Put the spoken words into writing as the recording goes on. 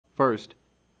First,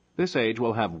 this age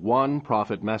will have one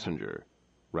prophet messenger.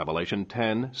 Revelation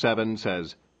 10:7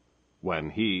 says, "When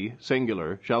he,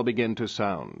 singular, shall begin to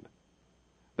sound."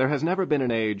 There has never been an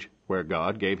age where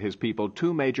God gave his people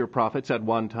two major prophets at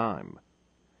one time.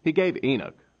 He gave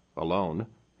Enoch, alone.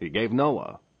 He gave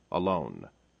Noah, alone.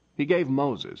 He gave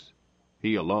Moses.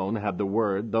 He alone had the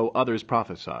word, though others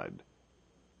prophesied.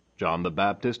 John the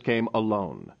Baptist came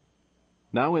alone.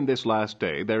 Now in this last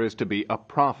day there is to be a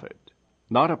prophet,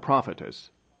 not a prophetess,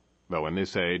 though in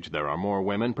this age there are more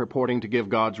women purporting to give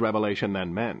God's revelation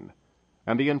than men,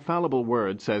 and the infallible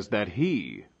word says that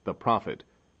he, the prophet,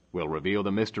 will reveal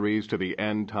the mysteries to the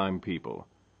end-time people,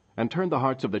 and turn the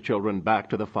hearts of the children back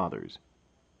to the fathers.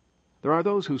 There are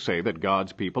those who say that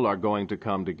God's people are going to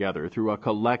come together through a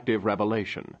collective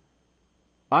revelation.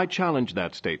 I challenge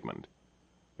that statement.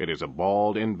 It is a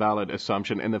bald, invalid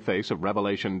assumption in the face of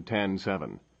Revelation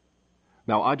 10:7.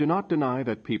 Now, I do not deny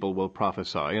that people will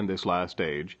prophesy in this last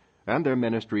age, and their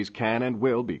ministries can and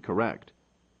will be correct.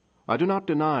 I do not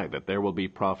deny that there will be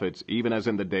prophets even as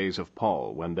in the days of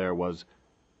Paul, when there was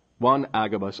one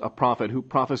Agabus, a prophet, who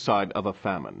prophesied of a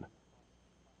famine.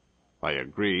 I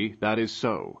agree that is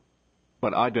so,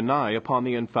 but I deny upon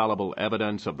the infallible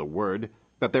evidence of the Word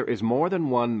that there is more than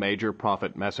one major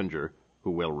prophet messenger who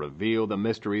will reveal the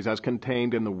mysteries as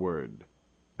contained in the Word,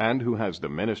 and who has the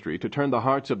ministry to turn the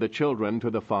hearts of the children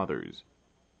to the fathers.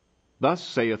 Thus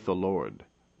saith the Lord,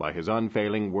 by his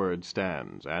unfailing word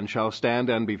stands, and shall stand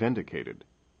and be vindicated.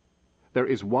 There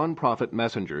is one prophet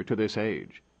messenger to this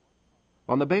age.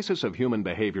 On the basis of human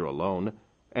behavior alone,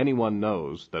 anyone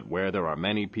knows that where there are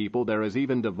many people there is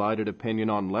even divided opinion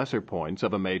on lesser points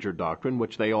of a major doctrine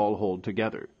which they all hold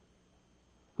together.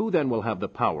 Who then will have the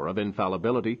power of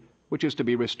infallibility, which is to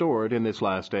be restored in this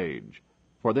last age?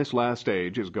 For this last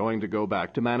age is going to go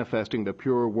back to manifesting the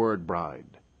pure Word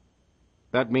bride.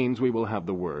 That means we will have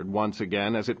the Word once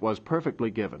again as it was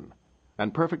perfectly given,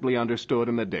 and perfectly understood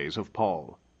in the days of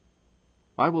Paul.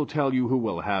 I will tell you who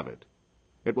will have it.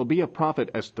 It will be a prophet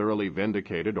as thoroughly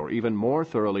vindicated, or even more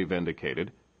thoroughly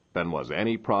vindicated, than was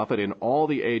any prophet in all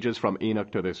the ages from Enoch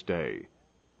to this day,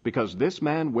 because this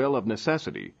man will of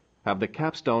necessity have the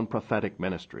capstone prophetic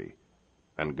ministry,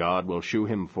 and God will shew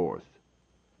him forth.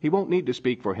 He won't need to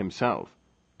speak for himself.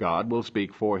 God will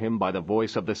speak for him by the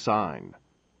voice of the sign.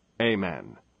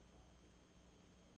 Amen.